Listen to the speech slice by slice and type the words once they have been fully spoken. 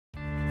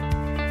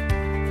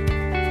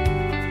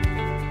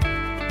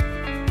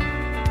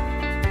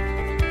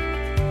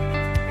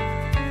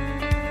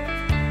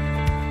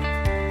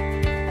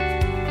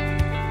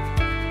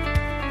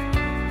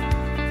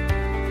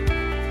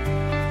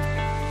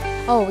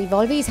Oh, we've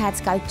always had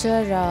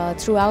sculpture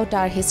throughout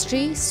our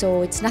history,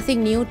 so it's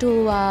nothing new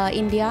to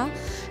India.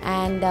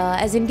 And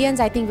as Indians,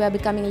 I think we're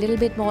becoming a little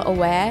bit more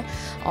aware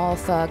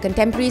of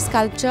contemporary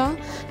sculpture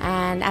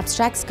and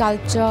abstract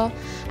sculpture.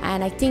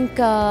 And I think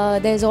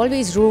there's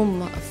always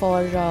room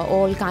for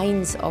all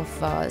kinds of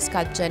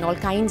sculpture and all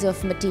kinds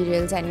of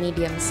materials and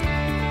mediums.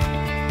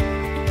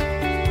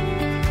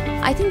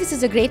 I think this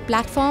is a great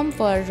platform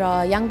for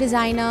young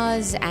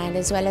designers and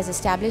as well as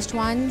established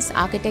ones,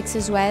 architects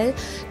as well,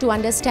 to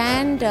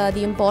understand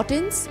the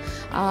importance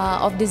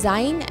of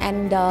design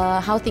and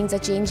how things are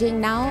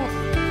changing now.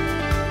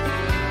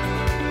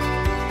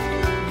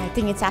 I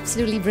think it's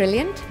absolutely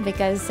brilliant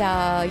because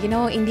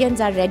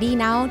Indians are ready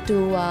now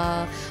to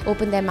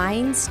open their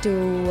minds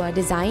to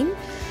design.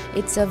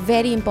 It's a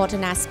very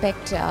important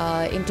aspect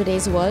in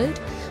today's world.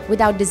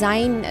 Without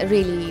design,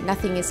 really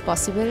nothing is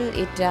possible.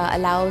 It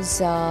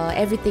allows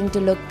everything to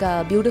look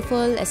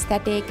beautiful,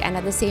 aesthetic, and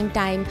at the same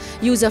time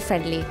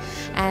user-friendly.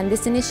 And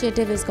this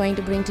initiative is going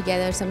to bring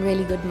together some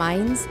really good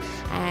minds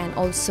and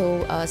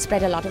also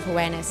spread a lot of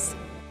awareness.